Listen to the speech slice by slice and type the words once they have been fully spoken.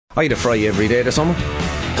I had a fry every day this summer,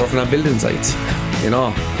 working on building sites.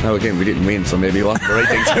 Now again we didn't win, so maybe it wasn't the right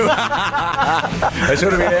thing to do. I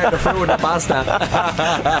should have been there, the fruit and the pasta.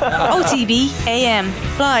 OTB AM,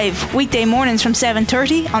 live weekday mornings from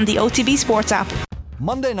 7:30 on the OTB Sports app.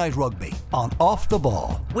 Monday Night Rugby on Off the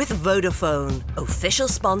Ball. With Vodafone, official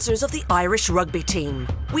sponsors of the Irish rugby team.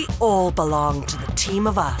 We all belong to the team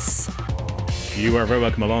of us. You are very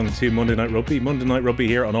welcome along to Monday Night Rugby. Monday Night Rugby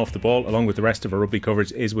here on Off the Ball, along with the rest of our rugby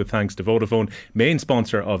coverage, is with thanks to Vodafone, main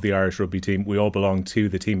sponsor of the Irish rugby team. We all belong to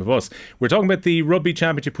the team of us. We're talking about the Rugby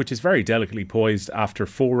Championship, which is very delicately poised after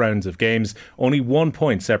 4 rounds of games. Only 1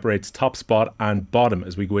 point separates top spot and bottom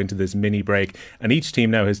as we go into this mini break, and each team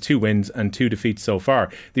now has 2 wins and 2 defeats so far.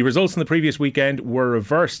 The results in the previous weekend were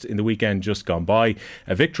reversed in the weekend just gone by.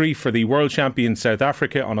 A victory for the world champion South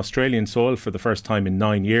Africa on Australian soil for the first time in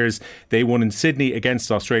 9 years. They won in Sydney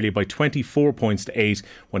against Australia by 24 points to 8.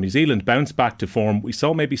 When New Zealand bounced back to form, we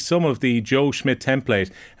saw maybe some of the Joe Schmidt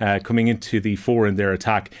template coming into the fore in their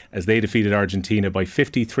attack as they defeated Argentina by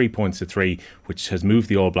 53 points to 3, which has moved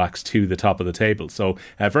the All Blacks to the top of the table. So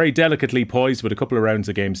very delicately poised with a couple of rounds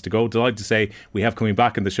of games to go. Delighted to say we have coming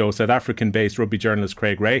back in the show South African-based rugby journalist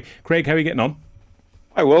Craig Ray. Craig, how are you getting on?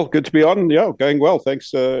 Hi, well, good to be on. Yeah, going well.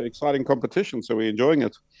 Thanks. Exciting competition, so we're enjoying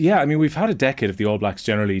it. Yeah, I mean, we've had a decade of the All Blacks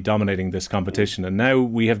generally dominating this competition, and now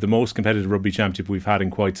we have the most competitive rugby championship we've had in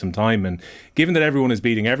quite some time. And given that everyone is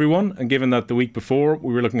beating everyone, and given that the week before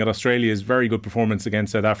we were looking at Australia's very good performance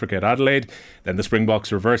against South Africa at Adelaide, then the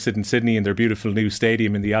Springboks reversed it in Sydney in their beautiful new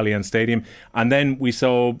stadium in the Allianz Stadium, and then we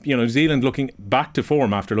saw New Zealand looking back to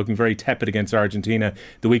form after looking very tepid against Argentina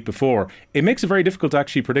the week before. It makes it very difficult to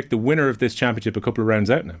actually predict the winner of this championship a couple of rounds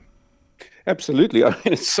out now. Absolutely. I mean,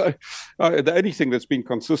 it's so the only thing that's been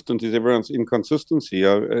consistent is everyone's inconsistency.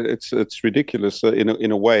 It's ridiculous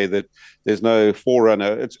in a way that there's no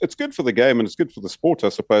forerunner. It's good for the game and it's good for the sport, I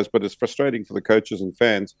suppose, but it's frustrating for the coaches and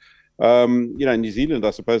fans. New Zealand, I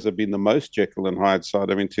suppose, have been the most Jekyll and Hyde side.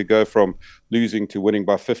 I mean, to go from losing to winning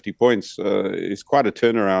by 50 points is quite a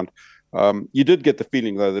turnaround. You did get the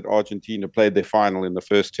feeling, though, that Argentina played their final in the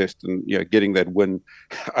first test and, getting that win.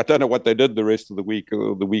 I don't know what they did the rest of the week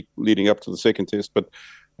or the week leading up to the second test, but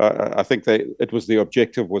I think the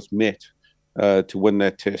objective was met to win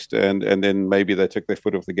that test. And then maybe they took their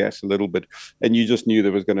foot off the gas a little bit. And you just knew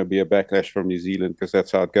there was going to be a backlash from New Zealand because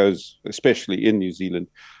that's how it goes, especially in New Zealand.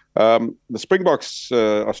 The Springboks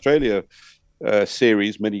Australia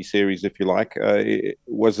mini-series, if you like, it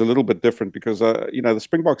was a little bit different because, the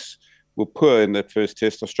Springboks were poor in that first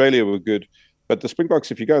test. Australia were good. But the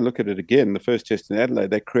Springboks, if you go and look at it again, the first test in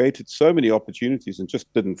Adelaide, they created so many opportunities and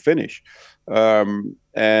just didn't finish.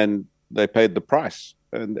 And they paid the price.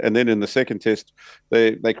 And then in the second test,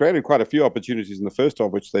 they created quite a few opportunities in the first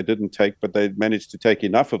half, which they didn't take, but they managed to take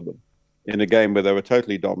enough of them in a game where they were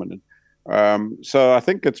totally dominant. So I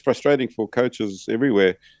think it's frustrating for coaches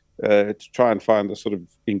everywhere to try and find the sort of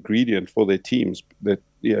ingredient for their teams that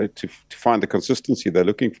to find the consistency they're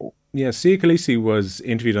looking for. Yeah, Sia Khaleesi was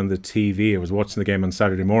interviewed on the TV. I was watching the game on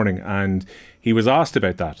Saturday morning, and he was asked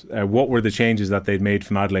about that. What were the changes that they'd made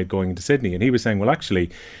from Adelaide going into Sydney? And he was saying, well,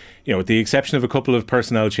 actually, with the exception of a couple of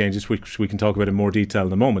personnel changes, which we can talk about in more detail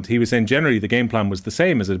in a moment, he was saying generally the game plan was the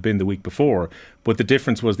same as it had been the week before, but the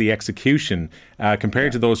difference was the execution.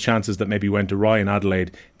 Compared to those chances that maybe went awry in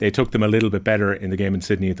Adelaide, they took them a little bit better in the game in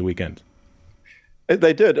Sydney at the weekend.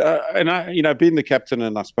 They did. Being the captain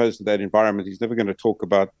and I suppose in that environment, he's never going to talk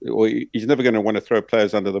about, or he's never going to want to throw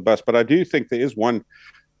players under the bus. But I do think there is one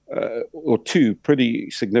or two pretty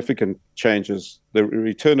significant changes. The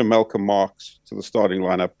return of Malcolm Marx to the starting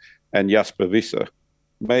lineup and Jasper Wiese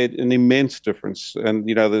made an immense difference. And,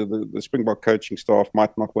 the Springbok coaching staff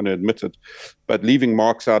might not want to admit it, but leaving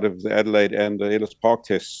Marx out of the Adelaide and the Ellis Park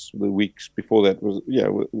tests the weeks before that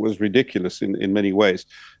was ridiculous in many ways.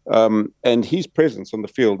 And his presence on the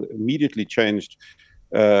field immediately changed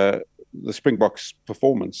the Springboks'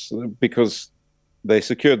 performance because they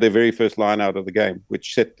secured their very first line out of the game,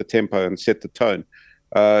 which set the tempo and set the tone.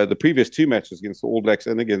 The previous 2 matches against the All Blacks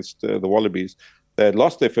and against the Wallabies, they had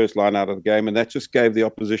lost their first line out of the game, and that just gave the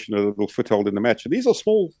opposition a little foothold in the match. And these are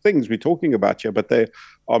small things we're talking about here, but they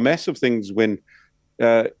are massive things when,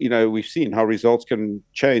 we've seen how results can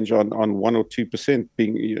change on 1 or 2%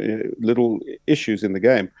 being little issues in the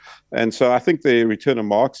game. And so I think the return of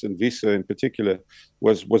Marx and Wiese in particular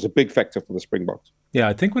was a big factor for the Springboks. Yeah,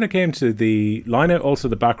 I think when it came to the line-out, also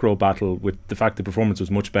the back row battle, with the fact the performance was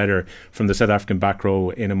much better from the South African back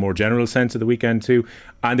row in a more general sense of the weekend too,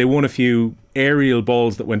 and they won a few aerial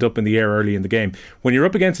balls that went up in the air early in the game. When you're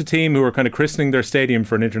up against a team who are kind of christening their stadium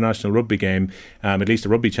for an international rugby game, at least a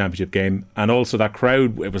rugby championship game, and also that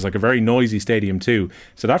crowd, it was like a very noisy stadium too.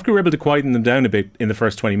 South Africa were able to quieten them down a bit in the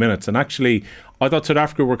first 20 minutes, and actually I thought South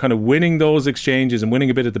Africa were kind of winning those exchanges and winning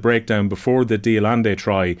a bit at the breakdown before the Diolande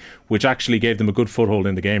try, which actually gave them a good foothold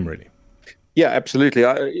in the game, really. Yeah, absolutely.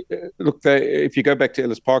 If you go back to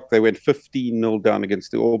Ellis Park, they went 15-0 down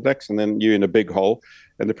against the All Blacks, and then you're in a big hole.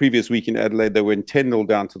 And the previous week in Adelaide, they went 10-0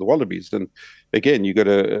 down to the Wallabies. And again, you got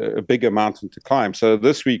a bigger mountain to climb. So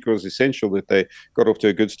this week was essential that they got off to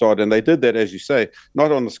a good start. And they did that, as you say,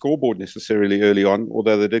 not on the scoreboard necessarily early on,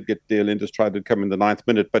 although they did get Deolinda's try to come in the 9th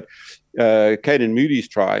minute. But Caden Moody's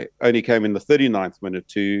try only came in the 39th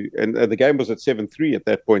minute and the game was at 7-3 at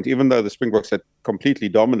that point, even though the Springboks had completely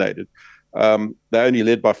dominated. They only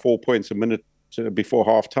led by 4 points a minute before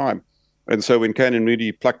half time. And so when Caden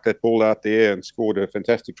Moody plucked that ball out the air and scored a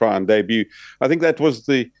fantastic try on debut, I think that was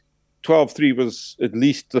the 12-3 was at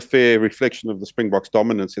least a fair reflection of the Springboks'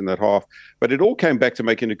 dominance in that half. But it all came back to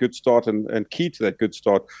making a good start, and key to that good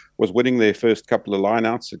start was winning their first couple of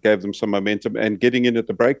lineouts. It gave them some momentum, and getting in at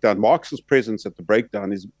the breakdown. Marx's presence at the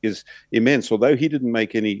breakdown is immense. Although he didn't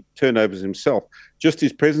make any turnovers himself, just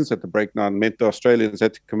his presence at the breakdown meant the Australians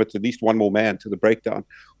had to commit at least one more man to the breakdown.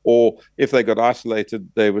 Or if they got isolated,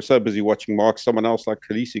 they were so busy watching Marx, someone else like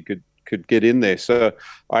Khaleesi could get in there. So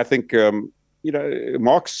I think,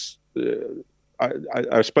 Marx...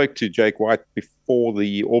 I spoke to Jake White before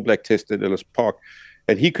the All Black test at Ellis Park,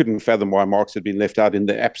 and he couldn't fathom why Marx had been left out in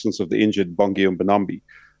the absence of the injured Bongi Mbonambi.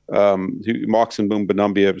 Marx and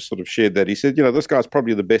Mbonambi have sort of shared that. He said, this guy's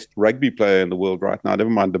probably the best rugby player in the world right now, never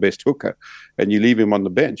mind the best hooker, and you leave him on the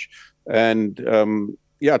bench. And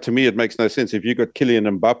to me, it makes no sense. If you got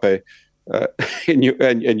Kylian Mbappe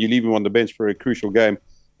and you leave him on the bench for a crucial game,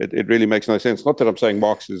 it really makes no sense. Not that I'm saying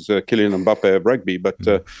Marx is Kylian Mbappe of rugby, but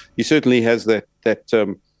he certainly has that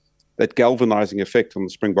galvanizing effect on the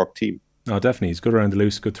Springbok team. No, definitely. He's good around the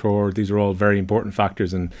loose, good thrower. These are all very important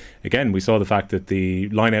factors. And again, we saw the fact that the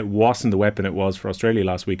line-out wasn't the weapon it was for Australia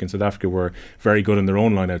last week, and South Africa were very good in their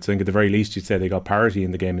own line-outs. I think at the very least you'd say they got parity in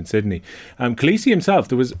the game in Sydney. Khaleesi himself,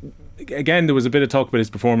 there was a bit of talk about his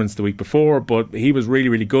performance the week before, but he was really,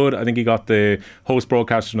 really good. I think he got the host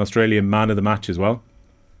broadcaster in Australia man of the match as well.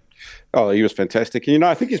 Oh, he was fantastic. And,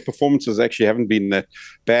 I think his performances actually haven't been that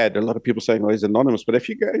bad. A lot of people saying, he's anonymous. But if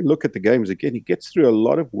you go and look at the games again, he gets through a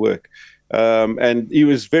lot of work. And he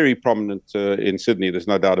was very prominent in Sydney. There's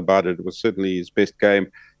no doubt about it. It was certainly his best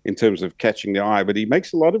game in terms of catching the eye. But he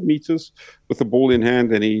makes a lot of meters with the ball in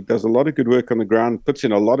hand, and he does a lot of good work on the ground, puts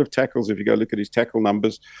in a lot of tackles if you go look at his tackle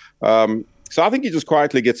numbers. So I think he just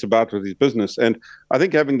quietly gets about with his business. And I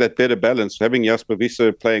think having that better balance, having Jasper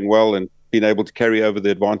Wiese playing well and being able to carry over the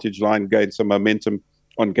advantage line, gain some momentum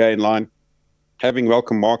on gain line, having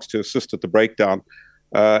Malcolm Marx to assist at the breakdown,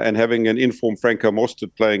 and having an informed Franco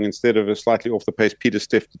Mostert playing instead of a slightly off-the-pace Peter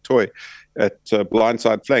Steph du Toit at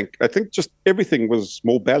blindside flank. I think just everything was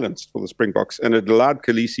more balanced for the Springboks, and it allowed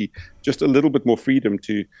Khaleesi just a little bit more freedom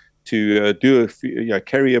to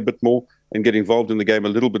carry a bit more and get involved in the game a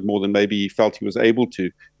little bit more than maybe he felt he was able to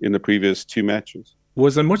in the previous two matches.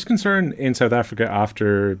 Was there much concern in South Africa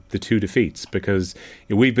after the two defeats? Because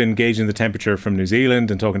we've been gauging the temperature from New Zealand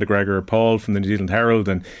and talking to Gregor Paul from the New Zealand Herald,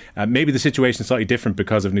 and maybe the situation is slightly different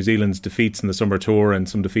because of New Zealand's defeats in the summer tour and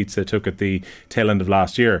some defeats they took at the tail end of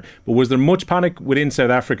last year. But was there much panic within South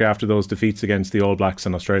Africa after those defeats against the All Blacks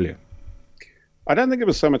in Australia? I don't think it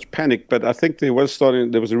was so much panic, but I think there was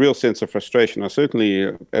a real sense of frustration. I certainly,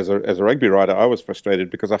 as a rugby writer, I was frustrated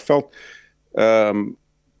because I felt,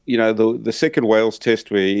 the second Wales test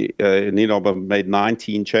where Nienaber made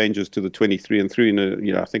 19 changes to the 23 and threw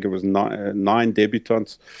in I think it was nine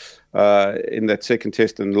debutants in that second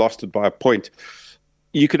test and lost it by a point.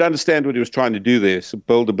 You could understand what he was trying to do there, so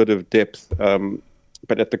build a bit of depth,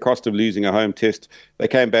 but at the cost of losing a home test. They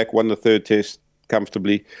came back, won the third test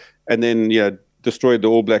comfortably, and then destroyed the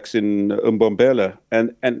All Blacks in Mbombela.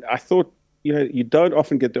 And I thought, you don't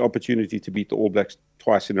often get the opportunity to beat the All Blacks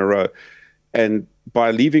twice in a row. And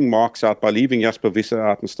by leaving Marx out, by leaving Jasper Wiese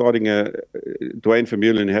out and starting Dwayne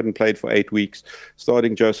Vermeulen, who hadn't played for 8 weeks,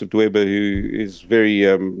 starting Joseph Dweba, who is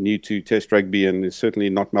very new to Test rugby and is certainly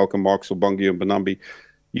not Malcolm Marx or Bongi Mbonambi,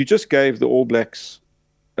 you just gave the All Blacks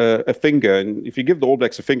a finger. And if you give the All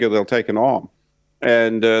Blacks a finger, they'll take an arm.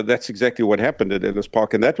 And that's exactly what happened at Ellis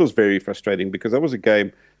Park. And that was very frustrating because that was a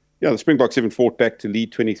game, the Springboks even fought back to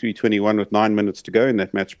lead 23-21 with 9 minutes to go in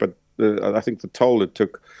that match. But I think the toll it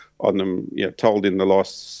took on them, told in the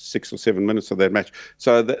last 6 or 7 minutes of that match.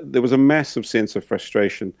 So there was a massive sense of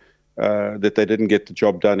frustration that they didn't get the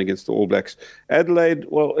job done against the All Blacks. Adelaide,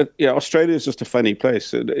 well, Australia is just a funny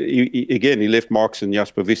place. He left Marx and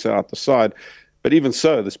Jasper Wiese out the side. But even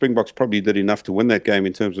so, the Springboks probably did enough to win that game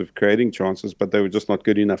in terms of creating chances, but they were just not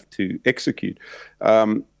good enough to execute.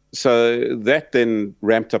 So that then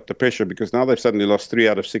ramped up the pressure, because now they've suddenly lost 3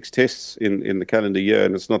 out of 6 tests in the calendar year,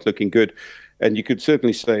 and it's not looking good. And you could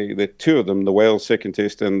certainly say that 2 of them, the Wales second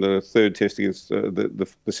test and the third test against the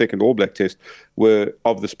second All Black test, were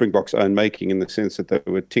of the Springboks' own making, in the sense that they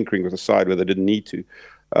were tinkering with the side where they didn't need to,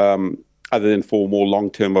 other than for more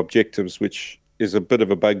long-term objectives, which is a bit of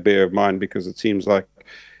a bugbear of mine, because it seems like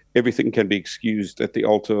everything can be excused at the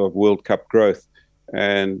altar of World Cup growth.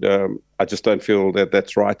 And I just don't feel that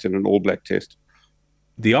that's right in an All Black test.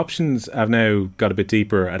 The options have now got a bit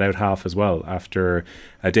deeper at out half as well, after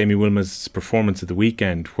Damien Willem's performance at the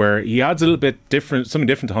weekend, where he adds a little bit different, something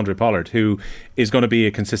different to Handré Pollard, who is going to be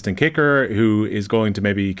a consistent kicker, who is going to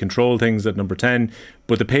maybe control things at number 10,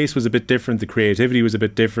 but the pace was a bit different, the creativity was a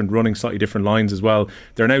bit different, running slightly different lines as well.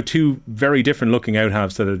 There are now 2 very different looking out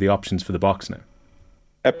halves that are the options for the Boks now.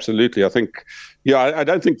 Absolutely. I think, I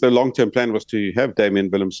don't think the long-term plan was to have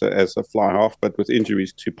Damien Willems as a fly half, but with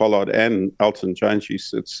injuries to Pollard and Elton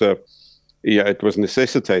Jantjies, it was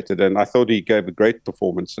necessitated. And I thought he gave a great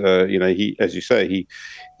performance. He, as you say,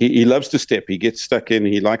 he loves to step. He gets stuck in.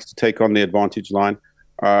 He likes to take on the advantage line.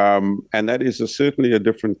 And that is certainly a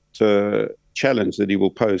different challenge that he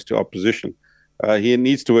will pose to opposition. He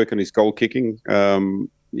needs to work on his goal kicking.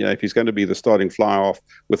 If he's going to be the starting fly-off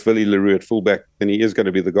with Willie le Roux at fullback, then he is going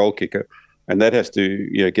to be the goal kicker. And that has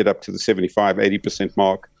to get up to the 75-80%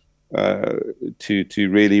 mark to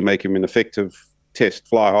really make him an effective test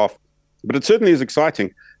fly-half. But it certainly is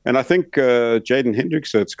exciting. And I think Jaden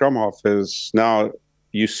Hendricks at scrum-half has now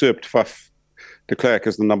usurped Faf de Klerk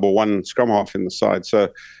as the number 1 scrum-half in the side. So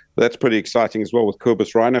that's pretty exciting as well, with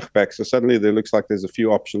Kobus Reinach back. So suddenly there looks like there's a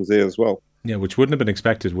few options there as well. Yeah, which wouldn't have been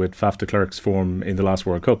expected with Faf de Klerk's form in the last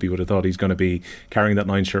World Cup. You would have thought he's going to be carrying that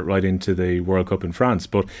 9 shirt right into the World Cup in France.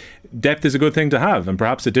 But depth is a good thing to have, and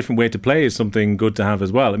perhaps a different way to play is something good to have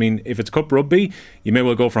as well. I mean, if it's Cup Rugby, you may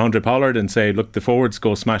well go for Handré Pollard and say, look, the forwards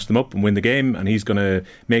go smash them up and win the game, and he's going to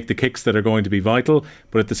make the kicks that are going to be vital.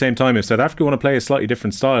 But at the same time, if South Africa want to play a slightly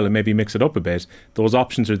different style and maybe mix it up a bit, those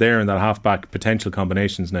options are there in that half-back potential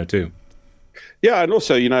combinations now too. Yeah, and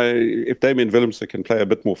also, if Damien Willems can play a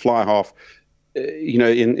bit more fly-half,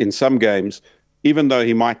 in some games, even though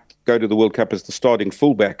he might go to the World Cup as the starting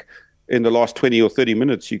fullback, in the last 20 or 30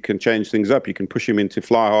 minutes, you can change things up. You can push him into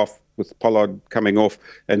fly-half with Pollard coming off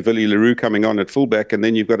and Willie le Roux coming on at fullback, and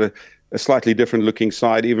then you've got a slightly different-looking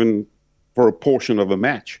side, even for a portion of a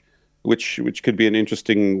match, which could be an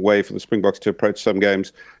interesting way for the Springboks to approach some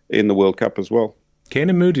games in the World Cup as well.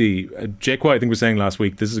 Canan Moodie, Jake White, I think, was saying last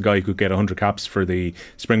week, this is a guy who could get 100 caps for the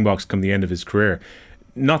Springboks come the end of his career.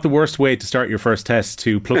 Not the worst way to start your first test,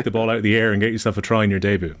 to pluck the ball out of the air and get yourself a try in your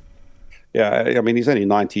debut. Yeah, I mean, he's only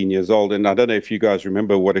 19 years old, and I don't know if you guys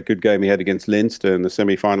remember what a good game he had against Leinster in the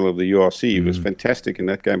semi-final of the URC. He was fantastic in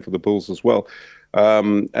that game for the Bulls as well.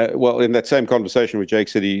 Well, in that same conversation where Jake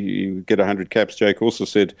said he would get 100 caps, Jake also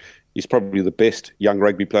said he's probably the best young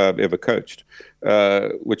rugby player I've ever coached,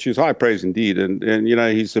 which is high praise indeed. And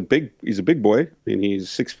he's a big boy. I mean, he's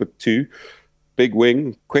 6'2", big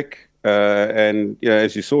wing, quick. And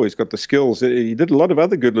as you saw, he's got the skills. He did a lot of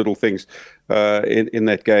other good little things in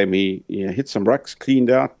that game. He hit some rucks, cleaned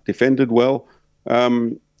out, defended well.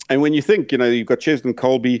 And when you think, you've got Cheslin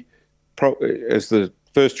Colby as the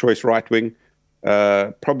first choice right wing,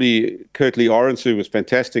 probably Kurtley Arends, who was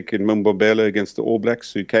fantastic in Mbombela against the All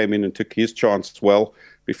Blacks, who came in and took his chance well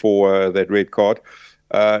before that red card.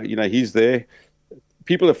 He's there.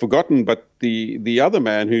 People have forgotten, but the other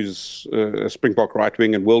man who's a Springbok right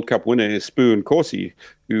wing and World Cup winner is Spoo Nkosi,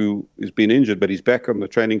 who has been injured, but he's back on the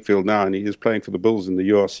training field now, and he is playing for the Bulls in the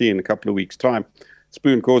URC in a couple of weeks' time.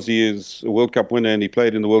 Spoo Nkosi is a World Cup winner, and he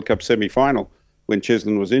played in the World Cup semi-final when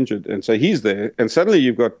Cheslin was injured, and so he's there. And suddenly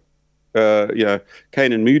you've got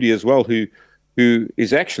Canan Moodie as well, who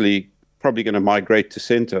is actually probably going to migrate to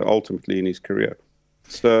centre ultimately in his career.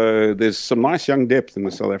 So there's some nice young depth in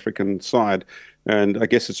the South African side. And I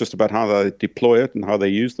guess it's just about how they deploy it and how they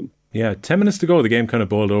use them. Yeah, 10 minutes to go, the game kind of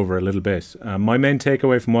boiled over a little bit. My main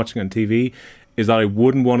takeaway from watching it on TV is that I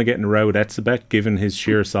wouldn't want to get in a row with Etzebeth, given his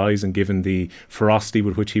sheer size and given the ferocity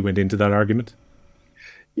with which he went into that argument.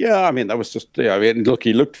 Yeah, I mean, that was just, look,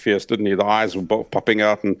 he looked fierce, didn't he? The eyes were popping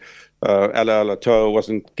out, and Ala Alatoa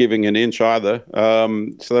wasn't giving an inch either.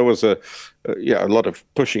 So there was a lot of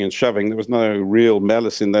pushing and shoving. There was no real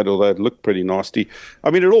malice in that, although it looked pretty nasty. I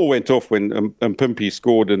mean, it all went off when Mpimpi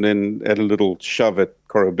scored and then had a little shove at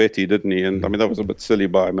Koroibete, didn't he? And I mean, that was a bit silly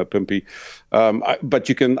by Mpimpi. But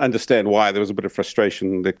you can understand why there was a bit of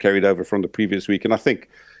frustration that carried over from the previous week. And I think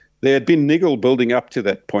there had been niggle building up to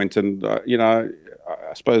that point. And,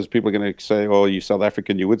 I suppose people are going to say, oh, you South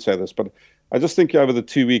African, you would say this. But I just think over the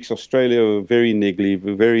 2 weeks, Australia were very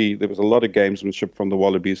niggly. There was a lot of gamesmanship from the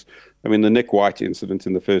Wallabies. I mean, the Nick White incident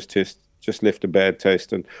in the first test just left a bad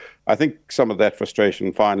taste. And I think some of that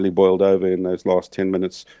frustration finally boiled over in those last 10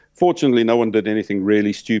 minutes. Fortunately, no one did anything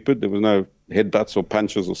really stupid. There was no headbutts or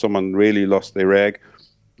punches or someone really lost their rag.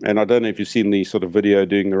 And I don't know if you've seen the sort of video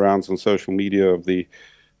doing the rounds on social media of the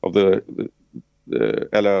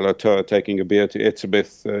Ala Alatoa taking a beer to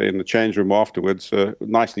Etzebeth in the change room afterwards,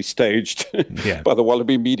 nicely staged by the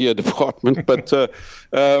Wallaby media department. But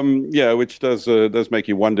which does make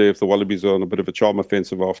you wonder if the Wallabies are on a bit of a charm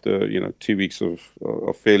offensive after 2 weeks of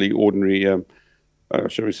fairly ordinary,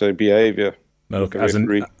 shall we say, behaviour. Now look,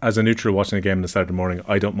 as a neutral watching a game on a Saturday morning,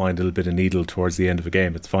 I don't mind a little bit of needle towards the end of a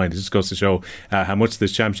game. It's fine. It just goes to show how much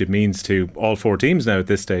this championship means to all four teams now at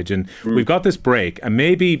this stage. And we've got this break, and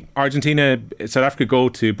maybe South Africa go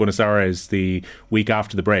to Buenos Aires the week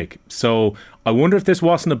after the break. So I wonder if this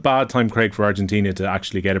wasn't a bad time, Craig, for Argentina to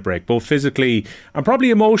actually get a break, both physically and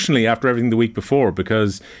probably emotionally after everything the week before,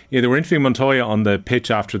 because they were interviewing Montoya on the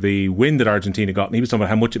pitch after the win that Argentina got, and he was talking about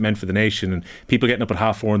how much it meant for the nation, and people getting up at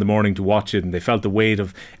 4:30 in the morning to watch it, and they felt the weight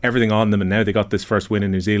of everything on them, and now they got this first win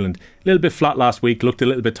in New Zealand. A little bit flat last week, looked a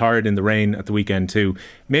little bit tired in the rain at the weekend too.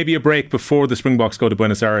 Maybe a break before the Springboks go to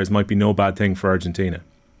Buenos Aires might be no bad thing for Argentina.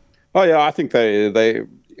 Oh yeah, I think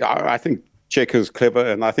I think Czech is clever,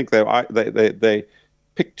 and I think they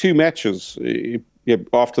picked two matches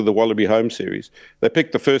after the Wallaby home series. They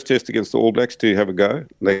picked the first test against the All Blacks to have a go.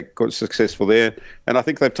 They got successful there, and I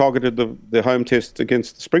think they've targeted the home test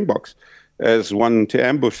against the Springboks as one to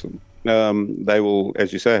ambush them. They will,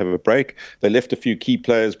 as you say, have a break. They left a few key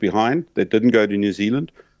players behind that didn't go to New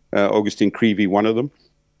Zealand. Augustine Creevy, one of them.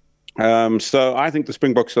 So I think the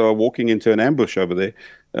Springboks are walking into an ambush over there,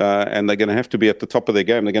 and they're going to have to be at the top of their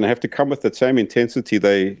game. They're going to have to come with that same intensity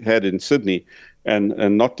they had in Sydney, and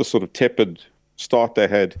not the sort of tepid start they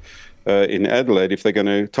had in Adelaide if they're going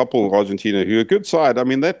to topple Argentina, who are a good side. I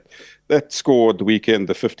mean, that scored the weekend,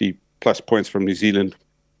 the 50-plus points from New Zealand,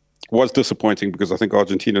 was disappointing because I think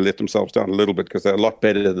Argentina let themselves down a little bit because they're a lot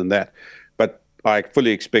better than that. But I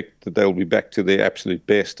fully expect that they'll be back to their absolute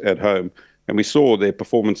best at home. And we saw their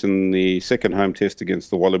performance in the second home test against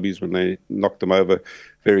the Wallabies when they knocked them over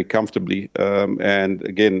very comfortably. And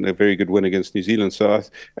again, a very good win against New Zealand. So,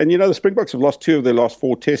 the Springboks have lost 2 of their last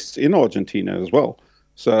 4 tests in Argentina as well.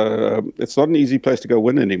 So it's not an easy place to go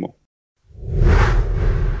win anymore.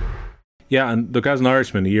 Yeah, and look, as an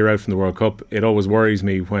Irishman, a year out from the World Cup, it always worries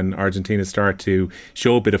me when Argentina start to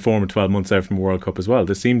show a bit of form 12 months out from the World Cup as well.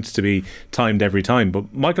 This seems to be timed every time.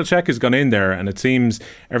 But Michael Check has gone in there, and it seems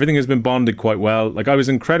everything has been bonded quite well. Like, I was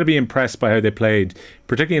incredibly impressed by how they played,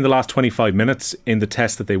 particularly in the last 25 minutes in the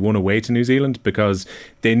test that they won away to New Zealand, because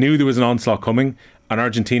they knew there was an onslaught coming. And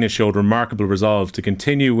Argentina showed remarkable resolve to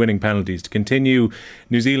continue winning penalties, to continue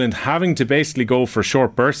New Zealand having to basically go for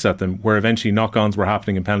short bursts at them, where eventually knock-ons were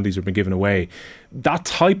happening and penalties were being given away. That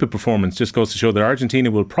type of performance just goes to show that Argentina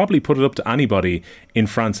will probably put it up to anybody in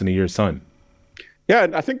France in a year's time. Yeah,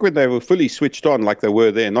 and I think when they were fully switched on, like they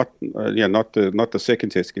were there, not the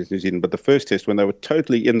second test against New Zealand, but the first test, when they were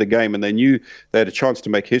totally in the game and they knew they had a chance to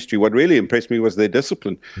make history. What really impressed me was their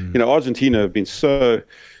discipline. Argentina have been so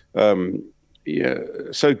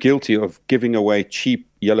guilty of giving away cheap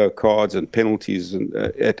yellow cards and penalties and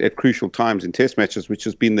at crucial times in test matches, which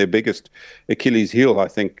has been their biggest Achilles heel, I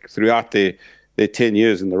think, throughout their 10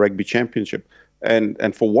 years in the Rugby Championship.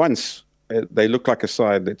 And for once, they look like a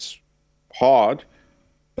side that's hard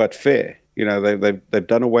but fair. They've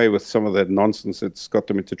done away with some of that nonsense that's got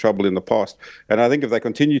them into trouble in the past. And I think if they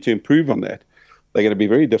continue to improve on that, they're going to be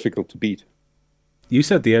very difficult to beat. You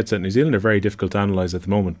said at the outset, New Zealand are very difficult to analyse at the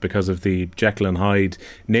moment because of the Jekyll and Hyde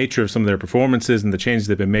nature of some of their performances and the changes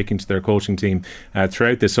they've been making to their coaching team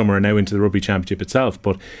throughout this summer and now into the Rugby Championship itself.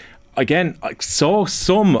 But again, I saw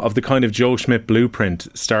some of the kind of Joe Schmidt blueprint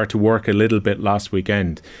start to work a little bit last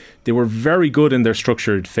weekend. They were very good in their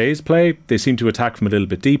structured phase play. They seemed to attack from a little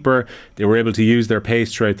bit deeper. They were able to use their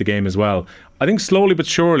pace throughout the game as well. I think slowly but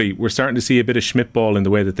surely we're starting to see a bit of Schmidt ball in the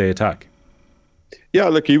way that they attack. Yeah,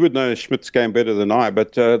 look, you would know Schmidt's game better than I,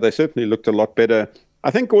 but they certainly looked a lot better.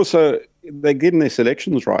 I think also they're getting their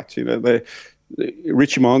selections right.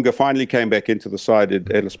 Richie Mo'unga finally came back into the side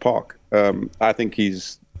at Ellis Park. I think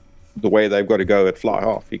he's the way they've got to go at fly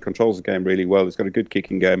half. He controls the game really well. He's got a good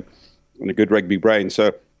kicking game and a good rugby brain.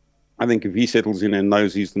 So I think if he settles in and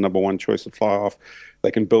knows he's the number one choice at fly half,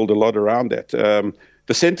 they can build a lot around that.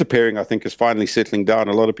 The centre pairing, I think, is finally settling down.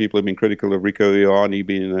 A lot of people have been critical of Rico Ioane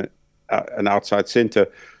being an outside centre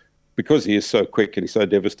because he is so quick and he's so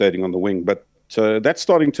devastating on the wing. But that's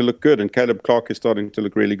starting to look good, and Caleb Clark is starting to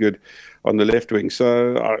look really good on the left wing.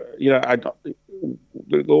 So,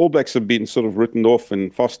 the All Blacks have been sort of written off,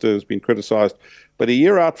 and Foster has been criticised. But a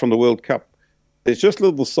year out from the World Cup, there's just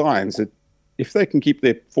little signs that if they can keep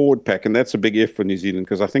their forward pack, and that's a big if for New Zealand,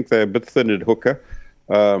 because I think they're a bit thin at hooker.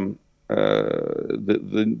 The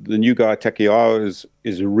new guy, Takiao,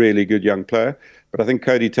 is a really good young player. But I think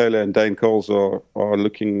Cody Taylor and Dane Coles are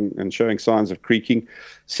looking and showing signs of creaking.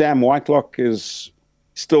 Sam Whitelock is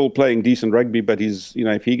still playing decent rugby, but he's,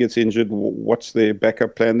 if he gets injured, what's their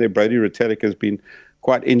backup plan there? Brady Retallick has been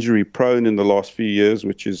quite injury prone in the last few years,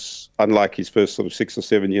 which is unlike his first sort of 6 or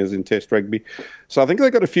 7 years in Test rugby. So I think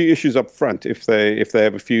they've got a few issues up front if they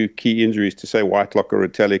have a few key injuries to, say, Whitelock or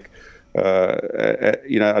Retallick.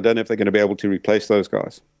 I don't know if they're going to be able to replace those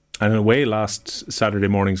guys. And in a way, last Saturday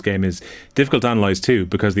morning's game is difficult to analyse too,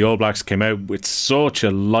 because the All Blacks came out with such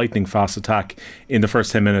a lightning fast attack in the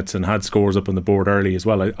first 10 minutes and had scores up on the board early as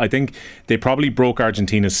well. I think they probably broke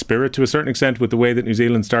Argentina's spirit to a certain extent with the way that New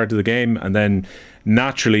Zealand started the game, and then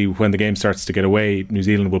naturally when the game starts to get away, New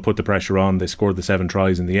Zealand will put the pressure on. They scored the 7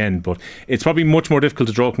 tries in the end, but it's probably much more difficult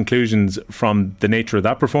to draw conclusions from the nature of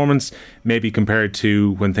that performance, maybe compared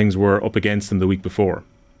to when things were up against them the week before.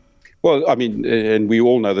 Well, I mean, and we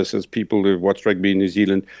all know this as people who've watched rugby in New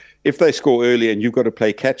Zealand. If they score early and you've got to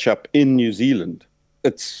play catch-up in New Zealand,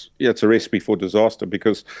 it's a recipe for disaster,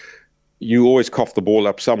 because you always cough the ball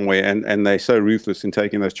up somewhere, and they're so ruthless in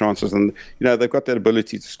taking those chances. And, they've got that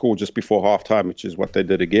ability to score just before halftime, which is what they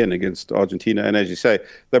did again against Argentina. And as you say,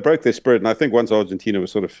 they broke their spirit. And I think once Argentina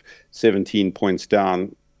was sort of 17 points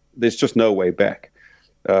down, there's just no way back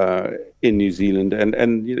in New Zealand.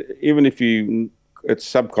 And even if it's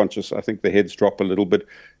subconscious, I think the heads drop a little bit,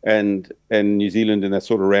 and New Zealand in that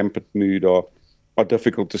sort of rampant mood are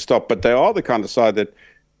difficult to stop. But they are the kind of side that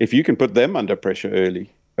if you can put them under pressure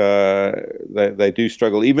early, they do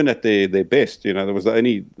struggle, even at their best. There was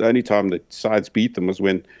the only time that sides beat them was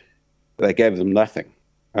when they gave them nothing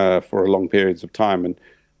for long periods of time.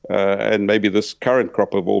 And maybe this current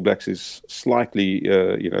crop of All Blacks is slightly,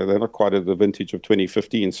 they're not quite at the vintage of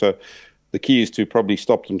 2015. So the key is to probably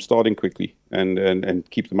stop them starting quickly and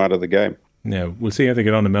keep them out of the game. Yeah, we'll see how they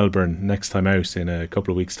get on in Melbourne next time out in a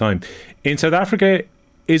couple of weeks' time. In South Africa,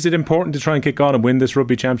 is it important to try and kick on and win this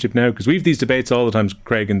rugby championship now? Because we have these debates all the time,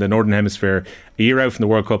 Craig, in the Northern Hemisphere. A year out from the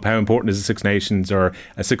World Cup, how important is the Six Nations, or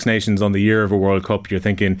a Six Nations on the year of a World Cup? You're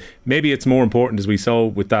thinking maybe it's more important, as we saw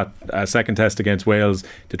with that second test against Wales,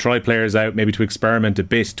 to try players out, maybe to experiment a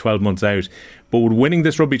bit 12 months out. But would winning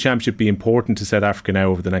this rugby championship be important to South Africa now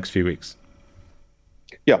over the next few weeks?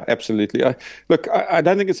 Yeah, absolutely. Look, I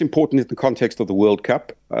don't think it's important in the context of the World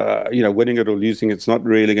Cup. Winning it or losing it's not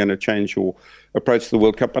really going to change your approach to the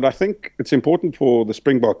World Cup. But I think it's important for the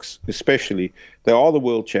Springboks, especially. They are the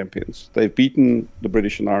world champions. They've beaten the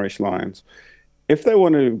British and Irish Lions. If they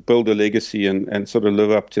want to build a legacy and sort of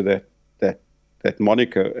live up to that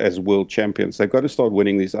moniker as world champions, they've got to start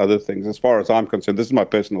winning these other things. As far as I'm concerned, this is my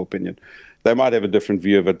personal opinion. They might have a different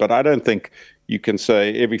view of it, but I don't think you can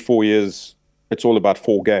say every 4 years it's all about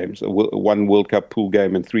 4 games, one World Cup pool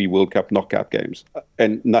game and 3 World Cup knockout games,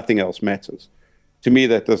 and nothing else matters. To me,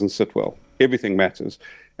 that doesn't sit well. Everything matters,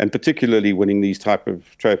 and particularly winning these type of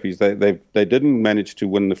trophies. They didn't manage to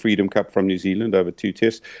win the Freedom Cup from New Zealand over 2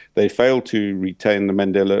 tests. They failed to retain the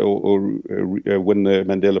Mandela or win the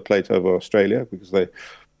Mandela Plate over Australia, because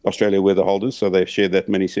Australia were the holders, so they've shared that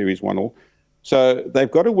mini series 1-1. So they've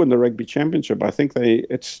got to win the Rugby Championship. I think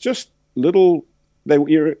it's just little.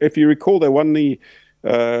 If you recall, they won the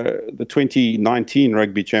 2019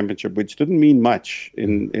 Rugby Championship, which didn't mean much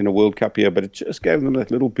in a World Cup year, but it just gave them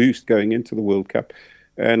that little boost going into the World Cup.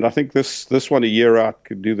 And I think this one a year out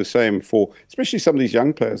could do the same for especially some of these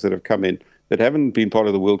young players that have come in that haven't been part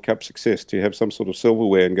of the World Cup success, to have some sort of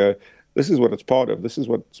silverware and go, this is what it's part of. This is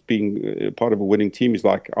what's being part of a winning team is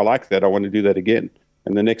like. I like that. I want to do that again.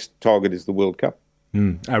 And the next target is the World Cup.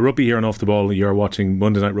 Rugby here on Off the Ball. You're watching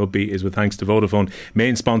Monday Night Rugby is with thanks to Vodafone,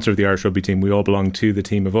 main sponsor of the Irish Rugby team. We all belong to the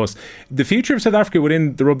team of us. The future of South Africa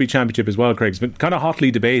within the Rugby Championship as well, Craig, has been kind of hotly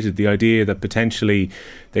debated. The idea that potentially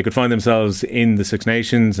they could find themselves in the Six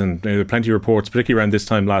Nations, and there are plenty of reports, particularly around this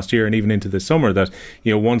time last year and even into the summer, that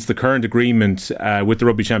once the current agreement with the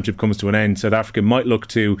Rugby Championship comes to an end, South Africa might look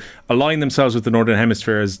to align themselves with the Northern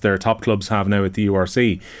Hemisphere as their top clubs have now at the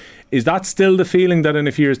URC. Is that still the feeling that in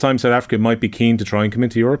a few years' time South Africa might be keen to try and come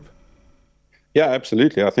into Europe? Yeah,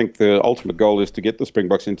 absolutely. I think the ultimate goal is to get the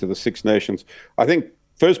Springboks into the Six Nations. I think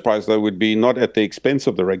first prize, though, would be not at the expense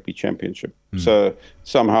of the Rugby Championship. So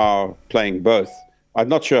somehow playing both. I'm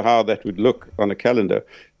not sure how that would look on a calendar,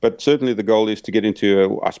 but certainly the goal is to get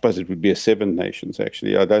into, I suppose it would be a Seven Nations,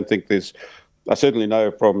 actually. I don't think I certainly know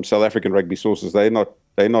from South African rugby sources, they're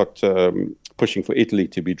not pushing for Italy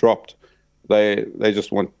to be dropped. They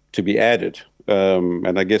just want to be added.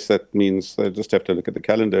 And I guess that means they just have to look at the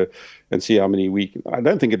calendar and see how many weekends. I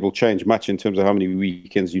don't think it will change much in terms of how many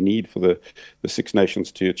weekends you need for the Six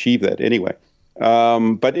Nations to achieve that anyway.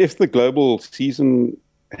 But if the global season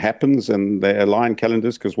happens and they align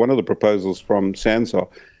calendars, because one of the proposals from SANZAAR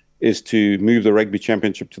is to move the Rugby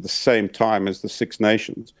Championship to the same time as the Six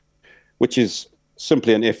Nations, which is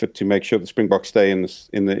simply an effort to make sure the Springboks stay in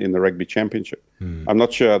the Rugby Championship. I'm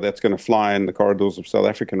not sure that's going to fly in the corridors of South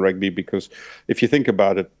African rugby, because if you think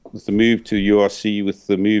about it, with the move to URC, with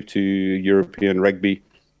the move to European rugby,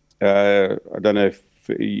 I don't know if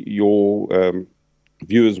your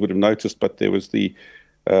viewers would have noticed, but there was the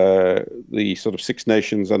sort of Six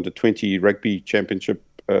Nations under-20 rugby championship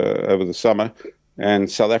over the summer, and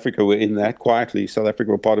South Africa were in that quietly. South Africa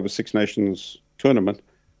were part of a Six Nations tournament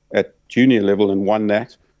at junior level and won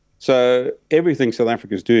that. So everything South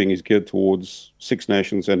Africa is doing is geared towards Six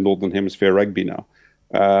Nations and Northern Hemisphere rugby now.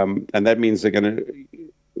 And that means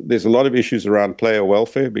there's a lot of issues around player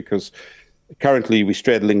welfare, because currently we're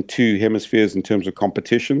straddling two hemispheres in terms of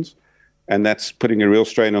competitions, and that's putting a real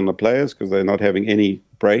strain on the players because they're not having any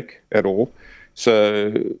break at all.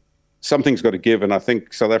 So something's got to give, and I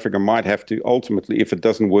think South Africa might have to ultimately, if it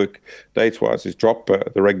doesn't work dates-wise, is drop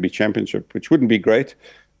the Rugby Championship, which wouldn't be great.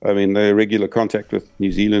 I mean, the regular contact with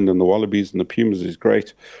New Zealand and the Wallabies and the Pumas is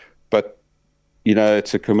great, but,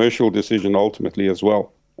 it's a commercial decision ultimately as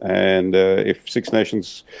well. And if Six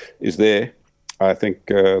Nations is there, I think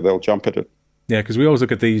they'll jump at it. Yeah, because we always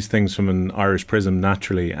look at these things from an Irish prism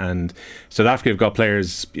naturally, and South Africa have got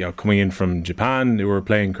players coming in from Japan who are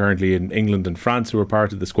playing currently in England and France who are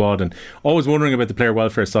part of the squad, and always wondering about the player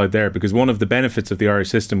welfare side there, because one of the benefits of the Irish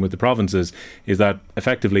system with the provinces is that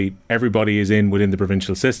effectively everybody is within the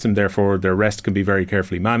provincial system, therefore their rest can be very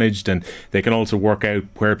carefully managed, and they can also work out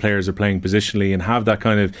where players are playing positionally and have that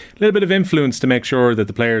kind of little bit of influence to make sure that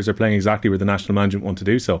the players are playing exactly where the national management want to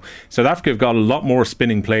do so. South Africa have got a lot more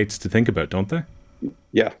spinning plates to think about, don't they?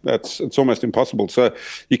 Yeah, it's almost impossible. So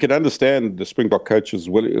you can understand the Springbok coach's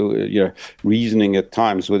reasoning at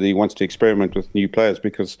times whether he wants to experiment with new players,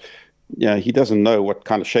 because he doesn't know what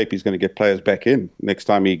kind of shape he's going to get players back in next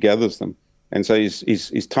time he gathers them, and so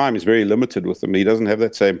his time is very limited with them. He doesn't have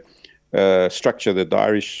that same structure that the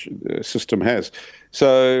Irish system has.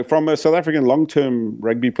 So from a South African long-term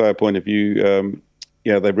rugby player point of view,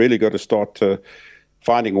 they've really got to start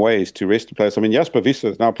finding ways to rest the players. I mean, Jasper Wiese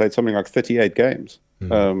has now played something like 38 games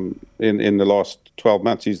in the last 12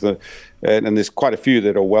 months. And there's quite a few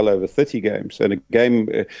that are well over 30 games. And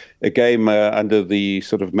a game under the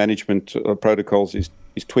sort of management protocols is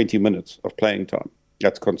 20 minutes of playing time.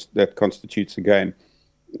 That constitutes a game.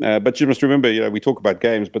 But you must remember, we talk about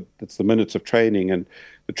games, but it's the minutes of training and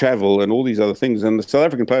the travel and all these other things. And the South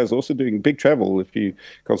African players are also doing big travel. If you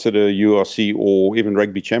consider URC or even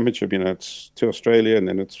Rugby Championship, it's to Australia and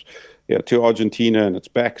then it's to Argentina and it's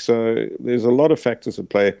back. So there's a lot of factors at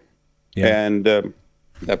play. Yeah. And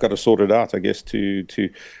they've got to sort it out, I guess, to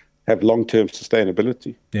have long-term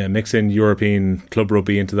sustainability. Yeah, mix in European club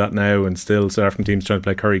rugby into that now, and still South African teams trying to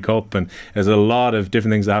play Currie Cup, and there's a lot of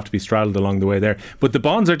different things that have to be straddled along the way there. But the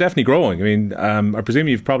bonds are definitely growing. I mean, I presume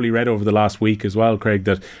you've probably read over the last week as well, Craig,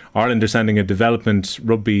 that Ireland are sending a development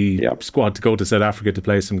rugby squad to go to South Africa to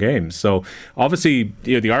play some games. So obviously,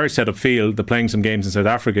 the Irish set up field, the playing some games in South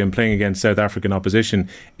Africa and playing against South African opposition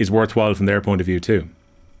is worthwhile from their point of view too.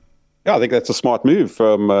 Yeah, I think that's a smart move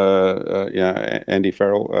from Andy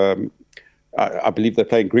Farrell. I believe they're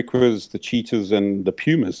playing Griquas, the Cheetahs, and the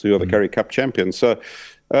Pumas, who are the Currie Cup champions. So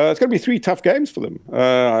it's going to be 3 tough games for them.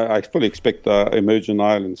 I fully expect the Emerging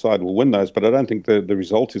Ireland side will win those, but I don't think the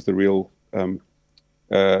result is the real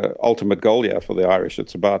ultimate goal here for the Irish.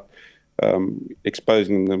 It's about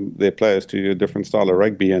exposing their players to a different style of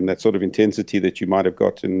rugby and that sort of intensity that you might have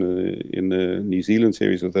got in the New Zealand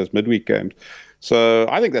series with those midweek games. So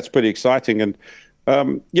I think that's pretty exciting. And,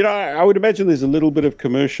 I would imagine there's a little bit of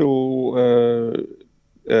commercial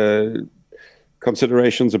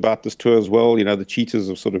considerations about this tour as well. The Cheetahs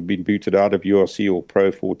have sort of been booted out of URC or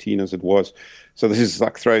Pro 14 as it was. So this is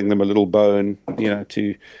like throwing them a little bone,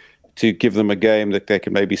 to give them a game that they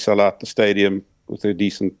can maybe sell out the stadium with a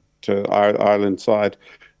decent Ireland side.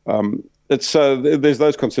 There's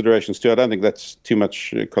those considerations too. I don't think that's too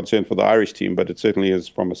much concern for the Irish team, but it certainly is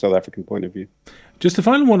from a South African point of view. Just the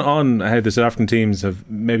final one on how the South African teams have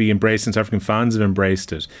maybe embraced and South African fans have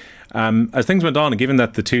embraced it. As things went on, and given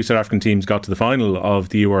that the two South African teams got to the final of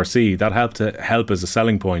the URC, that helped as a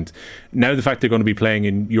selling point. Now the fact they're going to be playing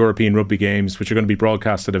in European rugby games, which are going to be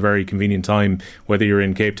broadcast at a very convenient time, whether you're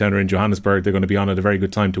in Cape Town or in Johannesburg, they're going to be on at a very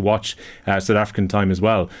good time to watch South African time as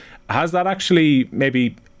well. Has that actually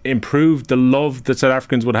maybe improved the love that South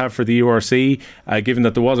Africans would have for the URC, given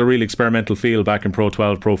that there was a real experimental feel back in Pro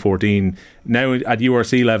 12, Pro 14? Now at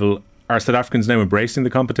URC level, are South Africans now embracing the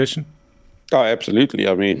competition? Oh, absolutely.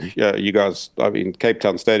 I mean, Cape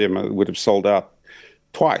Town Stadium would have sold out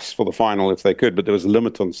twice for the final if they could, but there was a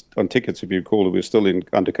limit on tickets, if you recall. We were still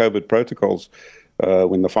under COVID protocols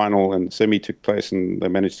when the final and semi took place, and they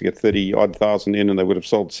managed to get 30-odd thousand in, and they would have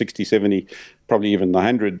sold 60, 70, probably even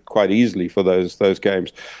 100 quite easily for those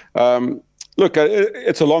games. Look,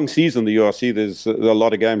 it's a long season, the URC. There's a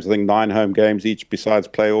lot of games, I think 9 home games each besides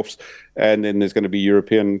playoffs, and then there's going to be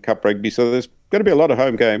European Cup rugby, so there's going to be a lot of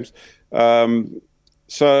home games.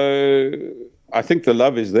 So I think the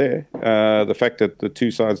love is there. The fact that the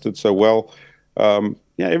two sides did so well.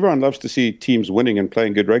 Everyone loves to see teams winning and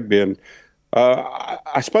playing good rugby. And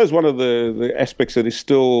I suppose one of the aspects that is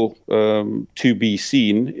still to be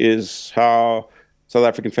seen is how South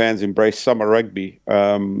African fans embrace summer rugby.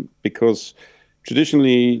 Because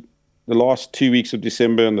traditionally, the last 2 weeks of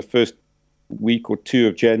December and the first week or two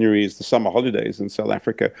of January is the summer holidays in South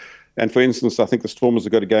Africa. And for instance, I think the Stormers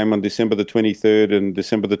have got a game on December the 23rd and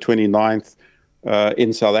December the 29th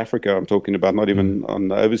in South Africa. I'm talking about not even on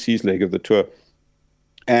the overseas leg of the tour.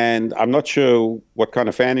 And I'm not sure what kind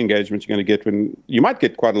of fan engagement you're going to get when you might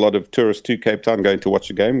get quite a lot of tourists to Cape Town going to watch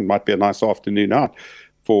the game. It might be a nice afternoon out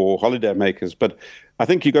for holiday makers. But I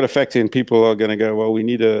think you've got to factor in people are going to go, well, we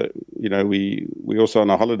need we also on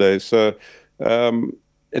our holidays. So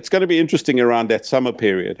it's going to be interesting around that summer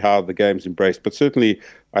period, how the game's embraced. But certainly,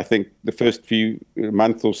 I think the first few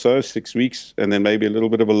month or so, 6 weeks, and then maybe a little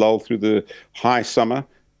bit of a lull through the high summer.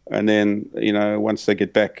 And then, once they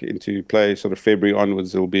get back into play, sort of February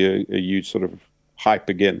onwards, there'll be a huge sort of hype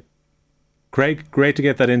again. Craig, great to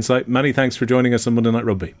get that insight. Many thanks for joining us on Monday Night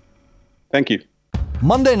Rugby. Thank you.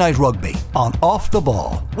 Monday Night Rugby on Off the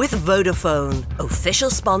Ball. With Vodafone, official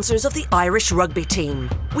sponsors of the Irish rugby team.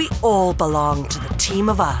 We all belong to the team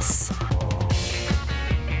of us.